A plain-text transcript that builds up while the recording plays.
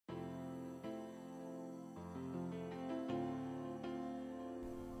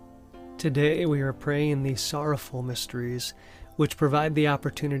Today we are praying the sorrowful mysteries, which provide the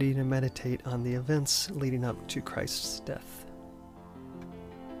opportunity to meditate on the events leading up to Christ's death.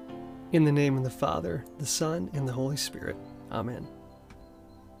 In the name of the Father, the Son, and the Holy Spirit. Amen.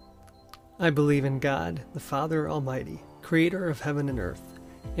 I believe in God, the Father Almighty, creator of heaven and earth,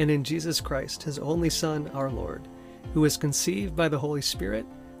 and in Jesus Christ, his only Son, our Lord, who was conceived by the Holy Spirit,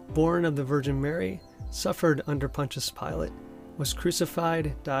 born of the Virgin Mary, suffered under Pontius Pilate, was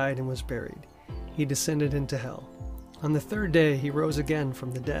crucified, died, and was buried. He descended into hell. On the third day he rose again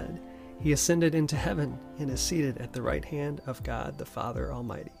from the dead. He ascended into heaven and is seated at the right hand of God the Father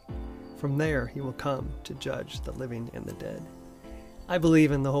Almighty. From there he will come to judge the living and the dead. I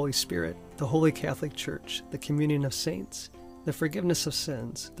believe in the Holy Spirit, the Holy Catholic Church, the communion of saints, the forgiveness of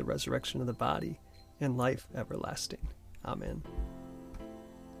sins, the resurrection of the body, and life everlasting. Amen.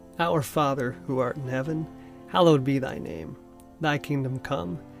 Our Father, who art in heaven, hallowed be thy name. Thy kingdom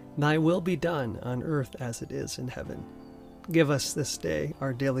come, thy will be done on earth as it is in heaven. Give us this day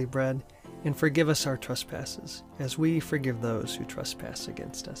our daily bread, and forgive us our trespasses, as we forgive those who trespass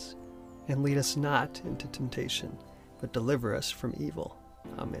against us. And lead us not into temptation, but deliver us from evil.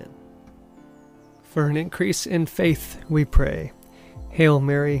 Amen. For an increase in faith, we pray. Hail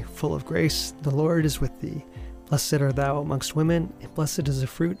Mary, full of grace, the Lord is with thee. Blessed art thou amongst women, and blessed is the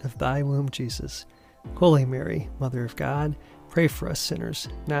fruit of thy womb, Jesus. Holy Mary, Mother of God, pray for us sinners,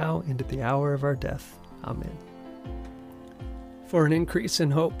 now and at the hour of our death. Amen. For an increase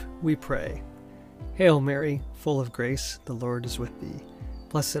in hope, we pray. Hail Mary, full of grace, the Lord is with thee.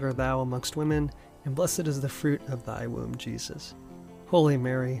 Blessed art thou amongst women, and blessed is the fruit of thy womb, Jesus. Holy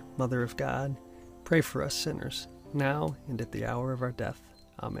Mary, Mother of God, pray for us sinners, now and at the hour of our death.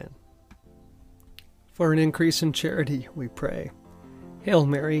 Amen. For an increase in charity, we pray. Hail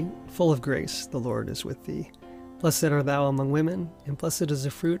Mary, full of grace, the Lord is with thee. Blessed art thou among women, and blessed is the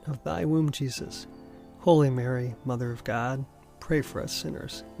fruit of thy womb, Jesus. Holy Mary, Mother of God, pray for us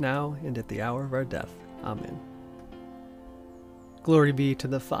sinners, now and at the hour of our death. Amen. Glory be to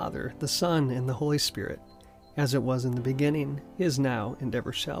the Father, the Son, and the Holy Spirit, as it was in the beginning, is now, and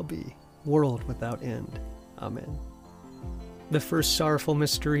ever shall be, world without end. Amen. The first sorrowful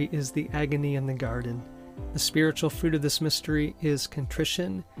mystery is the agony in the garden. The spiritual fruit of this mystery is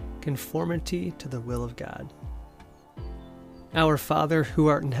contrition, conformity to the will of God. Our Father, who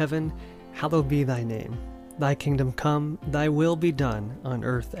art in heaven, hallowed be thy name. Thy kingdom come, thy will be done, on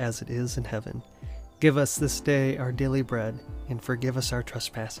earth as it is in heaven. Give us this day our daily bread, and forgive us our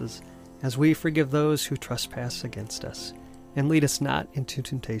trespasses, as we forgive those who trespass against us. And lead us not into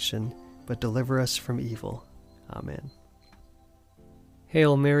temptation, but deliver us from evil. Amen.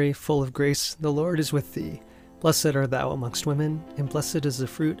 Hail Mary, full of grace, the Lord is with thee. Blessed art thou amongst women, and blessed is the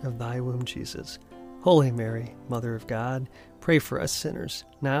fruit of thy womb, Jesus. Holy Mary, Mother of God, pray for us sinners,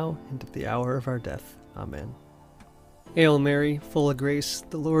 now and at the hour of our death. Amen. Hail Mary, full of grace,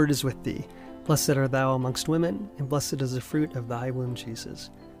 the Lord is with thee. Blessed art thou amongst women, and blessed is the fruit of thy womb,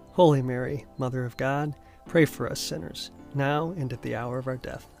 Jesus. Holy Mary, Mother of God, pray for us sinners, now and at the hour of our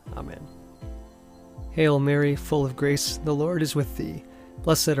death. Amen. Hail Mary, full of grace, the Lord is with thee.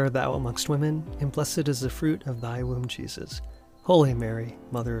 Blessed art thou amongst women, and blessed is the fruit of thy womb, Jesus. Holy Mary,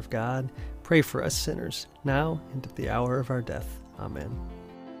 Mother of God, pray for us sinners, now and at the hour of our death. Amen.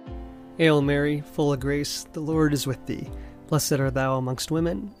 Hail Mary, full of grace, the Lord is with thee. Blessed art thou amongst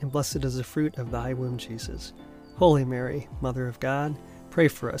women, and blessed is the fruit of thy womb, Jesus. Holy Mary, Mother of God, pray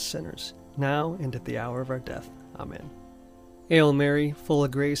for us sinners, now and at the hour of our death. Amen. Hail Mary, full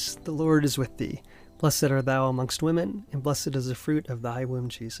of grace, the Lord is with thee. Blessed art thou amongst women, and blessed is the fruit of thy womb,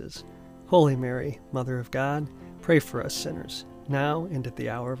 Jesus. Holy Mary, Mother of God, pray for us sinners, now and at the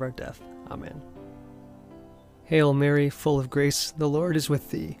hour of our death. Amen. Hail Mary, full of grace, the Lord is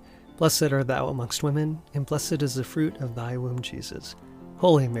with thee. Blessed art thou amongst women, and blessed is the fruit of thy womb, Jesus.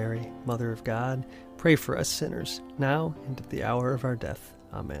 Holy Mary, Mother of God, pray for us sinners, now and at the hour of our death.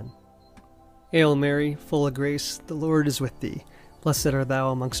 Amen. Hail Mary, full of grace, the Lord is with thee. Blessed art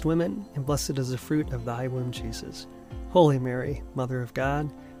thou amongst women, and blessed is the fruit of thy womb, Jesus. Holy Mary, Mother of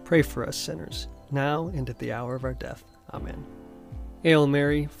God, pray for us sinners, now and at the hour of our death. Amen. Hail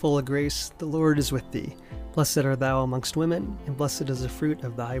Mary, full of grace, the Lord is with thee. Blessed art thou amongst women, and blessed is the fruit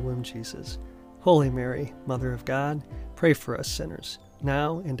of thy womb, Jesus. Holy Mary, Mother of God, pray for us sinners,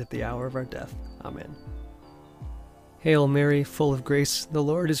 now and at the hour of our death. Amen. Hail Mary, full of grace, the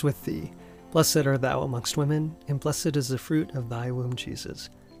Lord is with thee. Blessed art thou amongst women, and blessed is the fruit of thy womb, Jesus.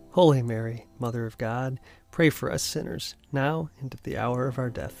 Holy Mary, Mother of God, pray for us sinners, now and at the hour of our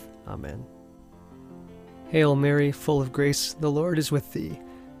death. Amen. Hail Mary, full of grace, the Lord is with thee.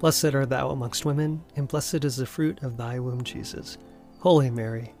 Blessed art thou amongst women, and blessed is the fruit of thy womb, Jesus. Holy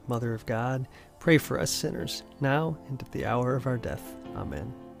Mary, Mother of God, pray for us sinners, now and at the hour of our death.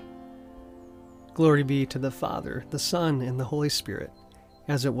 Amen. Glory be to the Father, the Son, and the Holy Spirit,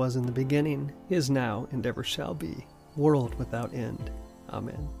 as it was in the beginning, is now, and ever shall be, world without end.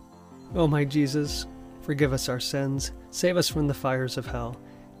 Amen. O my Jesus, forgive us our sins, save us from the fires of hell,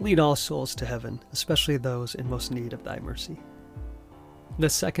 lead all souls to heaven, especially those in most need of thy mercy. The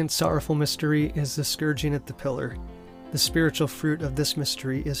second sorrowful mystery is the scourging at the pillar. The spiritual fruit of this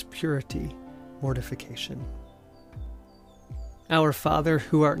mystery is purity, mortification. Our Father,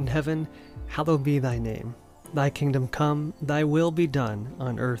 who art in heaven, hallowed be thy name. Thy kingdom come, thy will be done,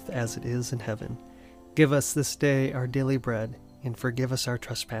 on earth as it is in heaven. Give us this day our daily bread, and forgive us our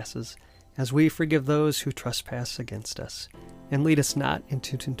trespasses, as we forgive those who trespass against us. And lead us not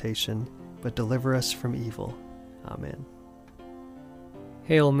into temptation, but deliver us from evil. Amen.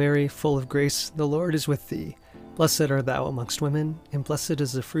 Hail Mary, full of grace, the Lord is with thee. Blessed art thou amongst women, and blessed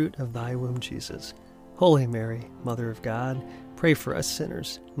is the fruit of thy womb, Jesus. Holy Mary, Mother of God, pray for us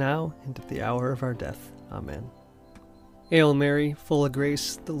sinners, now and at the hour of our death. Amen. Hail Mary, full of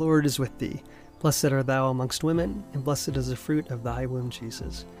grace, the Lord is with thee. Blessed art thou amongst women, and blessed is the fruit of thy womb,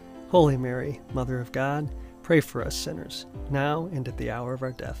 Jesus. Holy Mary, Mother of God, pray for us sinners, now and at the hour of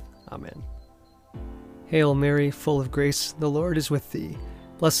our death. Amen. Hail Mary, full of grace, the Lord is with thee.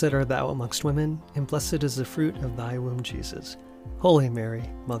 Blessed art thou amongst women, and blessed is the fruit of thy womb, Jesus. Holy Mary,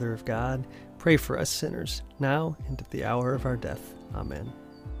 Mother of God, pray for us sinners, now and at the hour of our death. Amen.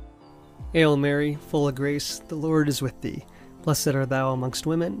 Hail Mary, full of grace, the Lord is with thee. Blessed art thou amongst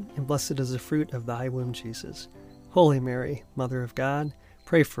women, and blessed is the fruit of thy womb, Jesus. Holy Mary, Mother of God,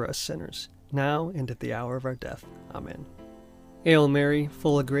 pray for us sinners, now and at the hour of our death. Amen. Hail Mary,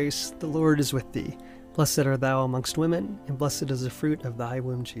 full of grace, the Lord is with thee. Blessed art thou amongst women, and blessed is the fruit of thy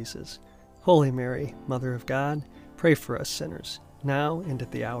womb, Jesus. Holy Mary, Mother of God, pray for us sinners, now and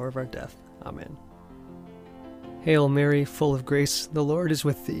at the hour of our death. Amen. Hail Mary, full of grace, the Lord is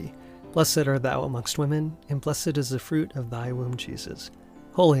with thee. Blessed art thou amongst women, and blessed is the fruit of thy womb, Jesus.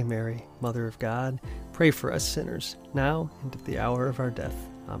 Holy Mary, Mother of God, pray for us sinners, now and at the hour of our death.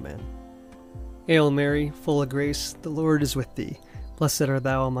 Amen. Hail Mary, full of grace, the Lord is with thee. Blessed art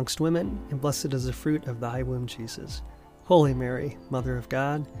thou amongst women, and blessed is the fruit of thy womb, Jesus. Holy Mary, Mother of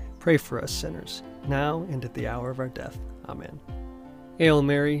God, pray for us sinners, now and at the hour of our death. Amen. Hail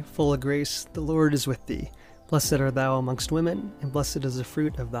Mary, full of grace, the Lord is with thee. Blessed art thou amongst women, and blessed is the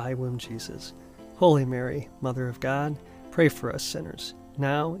fruit of thy womb, Jesus. Holy Mary, Mother of God, pray for us sinners,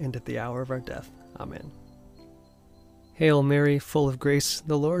 now and at the hour of our death. Amen. Hail Mary, full of grace,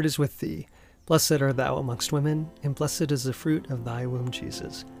 the Lord is with thee. Blessed art thou amongst women, and blessed is the fruit of thy womb,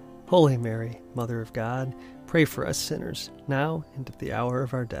 Jesus. Holy Mary, Mother of God, pray for us sinners, now and at the hour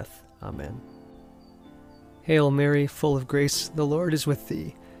of our death. Amen. Hail Mary, full of grace, the Lord is with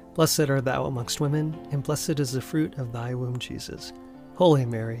thee. Blessed art thou amongst women, and blessed is the fruit of thy womb, Jesus. Holy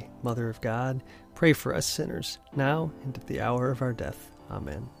Mary, Mother of God, pray for us sinners, now and at the hour of our death.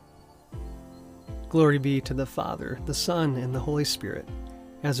 Amen. Glory be to the Father, the Son, and the Holy Spirit,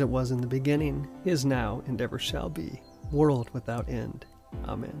 as it was in the beginning, is now, and ever shall be, world without end.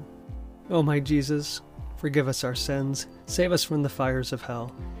 Amen. O my Jesus, forgive us our sins, save us from the fires of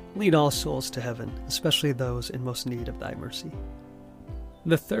hell, lead all souls to heaven, especially those in most need of thy mercy.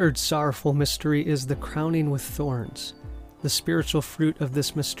 The third sorrowful mystery is the crowning with thorns. The spiritual fruit of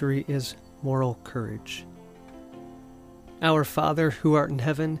this mystery is moral courage. Our Father, who art in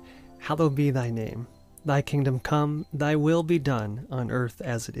heaven, hallowed be thy name. Thy kingdom come, thy will be done, on earth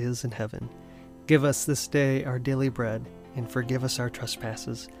as it is in heaven. Give us this day our daily bread, and forgive us our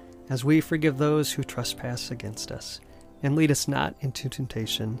trespasses, as we forgive those who trespass against us. And lead us not into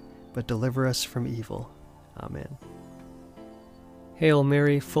temptation, but deliver us from evil. Amen. Hail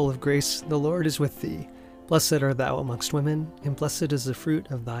Mary, full of grace, the Lord is with thee. Blessed art thou amongst women, and blessed is the fruit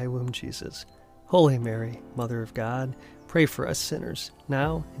of thy womb, Jesus. Holy Mary, Mother of God, pray for us sinners,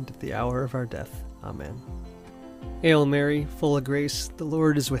 now and at the hour of our death. Amen. Hail Mary, full of grace, the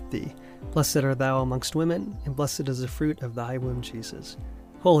Lord is with thee. Blessed art thou amongst women, and blessed is the fruit of thy womb, Jesus.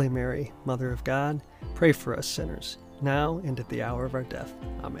 Holy Mary, Mother of God, pray for us sinners, now and at the hour of our death.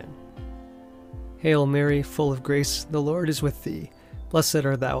 Amen. Hail Mary, full of grace, the Lord is with thee. Blessed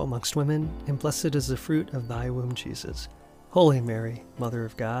art thou amongst women, and blessed is the fruit of thy womb, Jesus. Holy Mary, Mother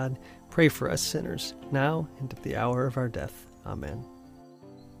of God, pray for us sinners, now and at the hour of our death. Amen.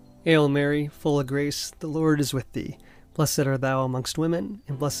 Hail Mary, full of grace, the Lord is with thee. Blessed art thou amongst women,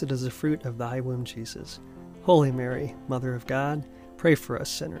 and blessed is the fruit of thy womb, Jesus. Holy Mary, Mother of God, pray for us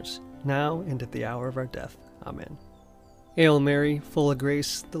sinners, now and at the hour of our death. Amen. Hail Mary, full of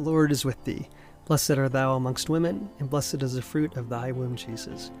grace, the Lord is with thee. Blessed art thou amongst women, and blessed is the fruit of thy womb,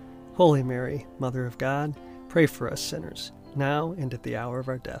 Jesus. Holy Mary, Mother of God, pray for us sinners, now and at the hour of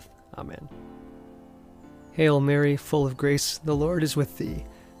our death. Amen. Hail Mary, full of grace, the Lord is with thee.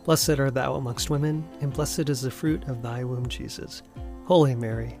 Blessed art thou amongst women, and blessed is the fruit of thy womb, Jesus. Holy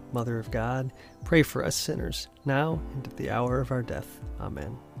Mary, Mother of God, pray for us sinners, now and at the hour of our death.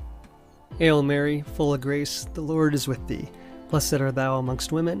 Amen. Hail Mary, full of grace, the Lord is with thee. Blessed art thou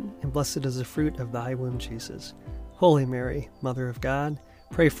amongst women, and blessed is the fruit of thy womb, Jesus. Holy Mary, Mother of God,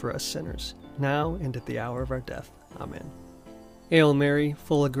 pray for us sinners, now and at the hour of our death. Amen. Hail Mary,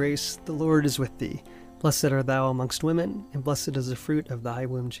 full of grace, the Lord is with thee. Blessed art thou amongst women, and blessed is the fruit of thy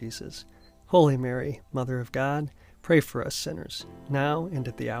womb, Jesus. Holy Mary, Mother of God, pray for us sinners, now and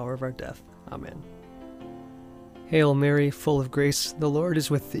at the hour of our death. Amen. Hail Mary, full of grace, the Lord is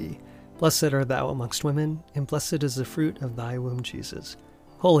with thee. Blessed art thou amongst women, and blessed is the fruit of thy womb, Jesus.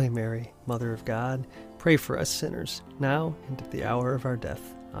 Holy Mary, Mother of God, pray for us sinners, now and at the hour of our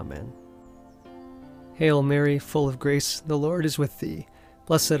death. Amen. Hail Mary, full of grace, the Lord is with thee.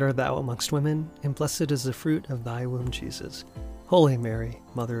 Blessed art thou amongst women, and blessed is the fruit of thy womb, Jesus. Holy Mary,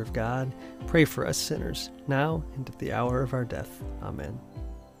 Mother of God, pray for us sinners, now and at the hour of our death. Amen.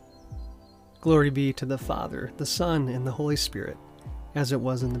 Glory be to the Father, the Son, and the Holy Spirit, as it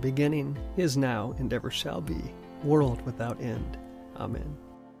was in the beginning, is now, and ever shall be, world without end. Amen.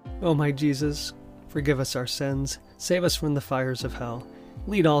 O my Jesus, forgive us our sins, save us from the fires of hell,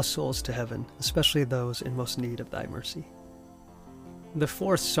 lead all souls to heaven, especially those in most need of thy mercy. The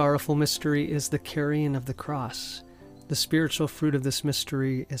fourth sorrowful mystery is the carrying of the cross. The spiritual fruit of this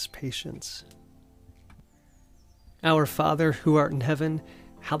mystery is patience. Our Father, who art in heaven,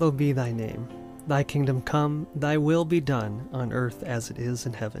 hallowed be thy name. Thy kingdom come, thy will be done, on earth as it is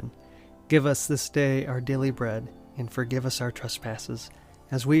in heaven. Give us this day our daily bread, and forgive us our trespasses,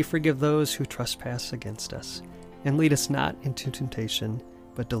 as we forgive those who trespass against us. And lead us not into temptation,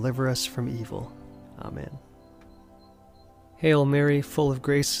 but deliver us from evil. Amen. Hail Mary, full of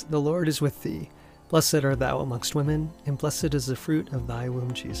grace, the Lord is with thee. Blessed art thou amongst women, and blessed is the fruit of thy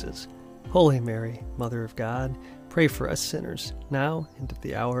womb, Jesus. Holy Mary, Mother of God, pray for us sinners, now and at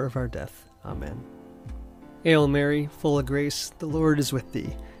the hour of our death. Amen. Hail Mary, full of grace, the Lord is with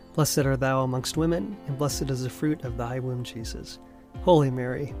thee. Blessed art thou amongst women, and blessed is the fruit of thy womb, Jesus. Holy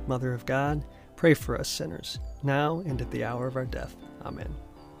Mary, Mother of God, pray for us sinners, now and at the hour of our death. Amen.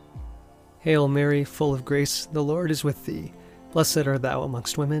 Hail Mary, full of grace, the Lord is with thee. Blessed art thou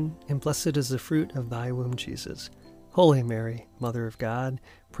amongst women, and blessed is the fruit of thy womb, Jesus. Holy Mary, Mother of God,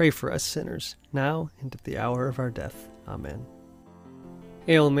 pray for us sinners, now and at the hour of our death. Amen.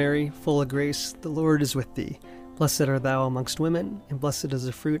 Hail Mary, full of grace, the Lord is with thee. Blessed art thou amongst women, and blessed is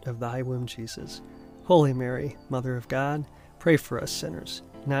the fruit of thy womb, Jesus. Holy Mary, Mother of God, pray for us sinners,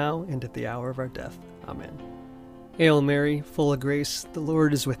 now and at the hour of our death. Amen. Hail Mary, full of grace, the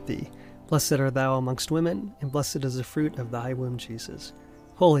Lord is with thee. Blessed art thou amongst women, and blessed is the fruit of thy womb, Jesus.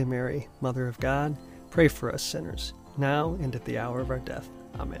 Holy Mary, Mother of God, pray for us sinners, now and at the hour of our death.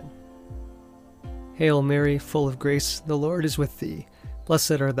 Amen. Hail Mary, full of grace, the Lord is with thee.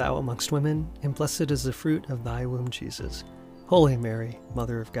 Blessed art thou amongst women, and blessed is the fruit of thy womb, Jesus. Holy Mary,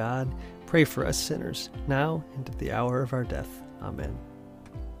 Mother of God, pray for us sinners, now and at the hour of our death. Amen.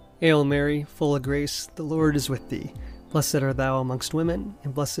 Hail Mary, full of grace, the Lord is with thee. Blessed art thou amongst women,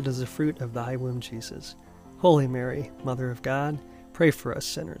 and blessed is the fruit of thy womb, Jesus. Holy Mary, Mother of God, pray for us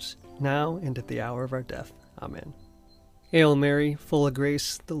sinners, now and at the hour of our death. Amen. Hail Mary, full of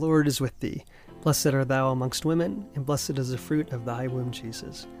grace, the Lord is with thee. Blessed art thou amongst women, and blessed is the fruit of thy womb,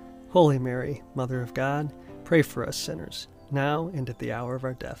 Jesus. Holy Mary, Mother of God, pray for us sinners, now and at the hour of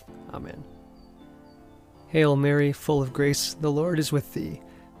our death. Amen. Hail Mary, full of grace, the Lord is with thee.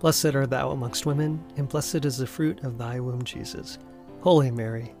 Blessed art thou amongst women, and blessed is the fruit of thy womb, Jesus. Holy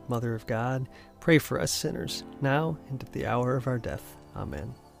Mary, Mother of God, pray for us sinners, now and at the hour of our death.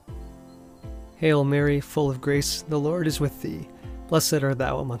 Amen. Hail Mary, full of grace, the Lord is with thee. Blessed art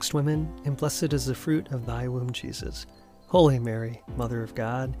thou amongst women, and blessed is the fruit of thy womb, Jesus. Holy Mary, Mother of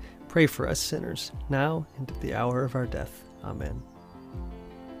God, pray for us sinners, now and at the hour of our death. Amen.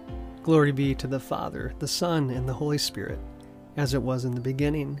 Glory be to the Father, the Son, and the Holy Spirit, as it was in the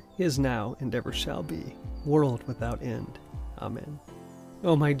beginning, is now, and ever shall be, world without end. Amen.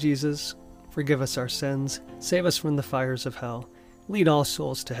 O my Jesus, forgive us our sins, save us from the fires of hell, lead all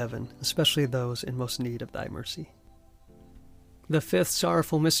souls to heaven, especially those in most need of thy mercy. The fifth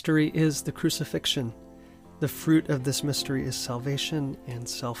sorrowful mystery is the crucifixion. The fruit of this mystery is salvation and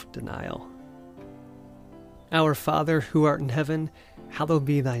self-denial. Our Father, who art in heaven, hallowed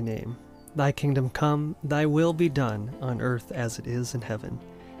be thy name. Thy kingdom come, thy will be done, on earth as it is in heaven.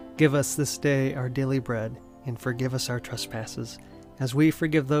 Give us this day our daily bread, and forgive us our trespasses, as we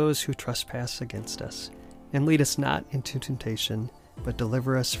forgive those who trespass against us. And lead us not into temptation, but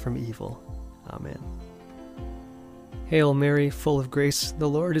deliver us from evil. Amen. Hail Mary, full of grace, the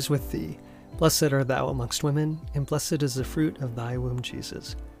Lord is with thee. Blessed art thou amongst women, and blessed is the fruit of thy womb,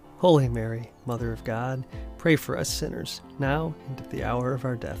 Jesus. Holy Mary, Mother of God, pray for us sinners, now and at the hour of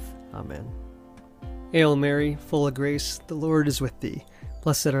our death. Amen. Hail Mary, full of grace, the Lord is with thee.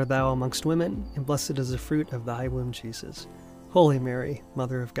 Blessed art thou amongst women, and blessed is the fruit of thy womb, Jesus. Holy Mary,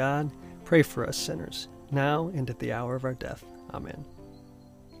 Mother of God, pray for us sinners, now and at the hour of our death. Amen.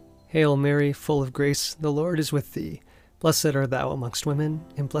 Hail Mary, full of grace, the Lord is with thee. Blessed art thou amongst women,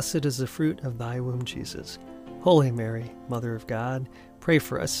 and blessed is the fruit of thy womb, Jesus. Holy Mary, Mother of God, pray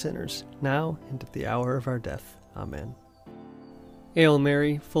for us sinners, now and at the hour of our death. Amen. Hail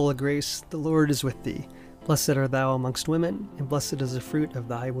Mary, full of grace, the Lord is with thee. Blessed art thou amongst women, and blessed is the fruit of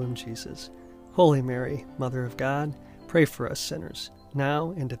thy womb, Jesus. Holy Mary, Mother of God, pray for us sinners,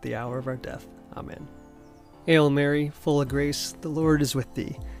 now and at the hour of our death. Amen. Hail Mary, full of grace, the Lord is with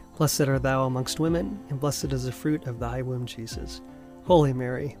thee. Blessed art thou amongst women, and blessed is the fruit of thy womb, Jesus. Holy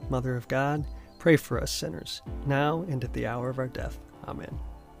Mary, Mother of God, pray for us sinners, now and at the hour of our death. Amen.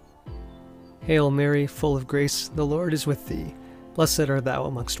 Hail Mary, full of grace, the Lord is with thee. Blessed art thou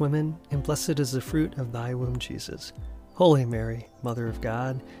amongst women, and blessed is the fruit of thy womb, Jesus. Holy Mary, Mother of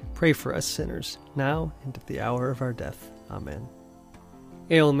God, pray for us sinners, now and at the hour of our death. Amen.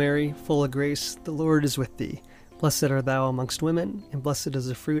 Hail Mary, full of grace, the Lord is with thee. Blessed art thou amongst women, and blessed is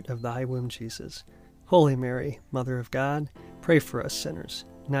the fruit of thy womb, Jesus. Holy Mary, Mother of God, pray for us sinners,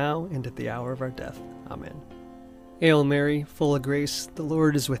 now and at the hour of our death. Amen. Hail Mary, full of grace, the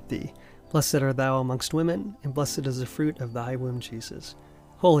Lord is with thee. Blessed art thou amongst women, and blessed is the fruit of thy womb, Jesus.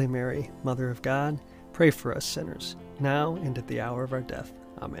 Holy Mary, Mother of God, pray for us sinners, now and at the hour of our death.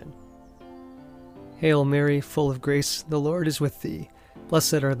 Amen. Hail Mary, full of grace, the Lord is with thee.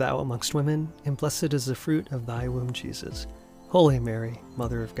 Blessed art thou amongst women, and blessed is the fruit of thy womb, Jesus. Holy Mary,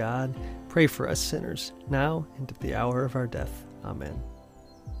 Mother of God, pray for us sinners, now and at the hour of our death. Amen.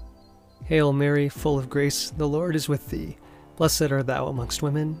 Hail Mary, full of grace, the Lord is with thee. Blessed art thou amongst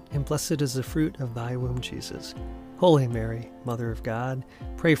women, and blessed is the fruit of thy womb, Jesus. Holy Mary, Mother of God,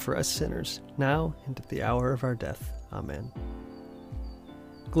 pray for us sinners, now and at the hour of our death. Amen.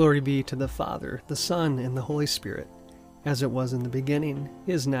 Glory be to the Father, the Son, and the Holy Spirit, as it was in the beginning,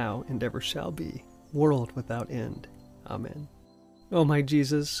 is now, and ever shall be, world without end. Amen. O my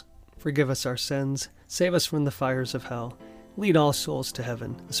Jesus, forgive us our sins, save us from the fires of hell, lead all souls to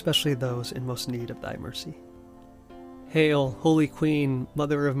heaven, especially those in most need of thy mercy. Hail, Holy Queen,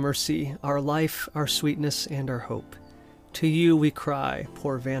 Mother of Mercy, our life, our sweetness, and our hope. To you we cry,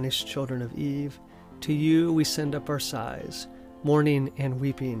 poor vanished children of Eve. To you we send up our sighs, mourning and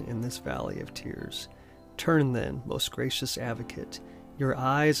weeping in this valley of tears. Turn then, most gracious Advocate, your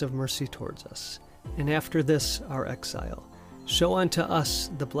eyes of mercy towards us, and after this our exile, show unto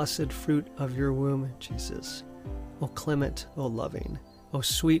us the blessed fruit of your womb, Jesus. O clement, O loving, O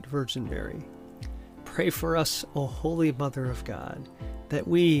sweet Virgin Mary, pray for us, O Holy Mother of God, that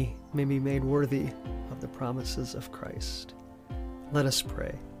we may be made worthy of the promises of Christ. Let us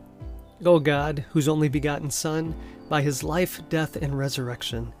pray. O God, whose only begotten Son, by his life, death, and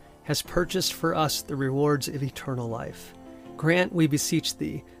resurrection, has purchased for us the rewards of eternal life, grant, we beseech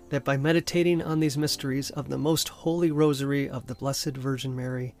thee, that by meditating on these mysteries of the most holy Rosary of the Blessed Virgin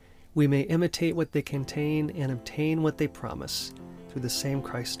Mary, we may imitate what they contain and obtain what they promise, through the same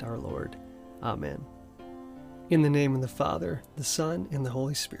Christ our Lord. Amen. In the name of the Father, the Son, and the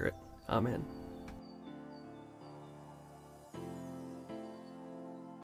Holy Spirit. Amen.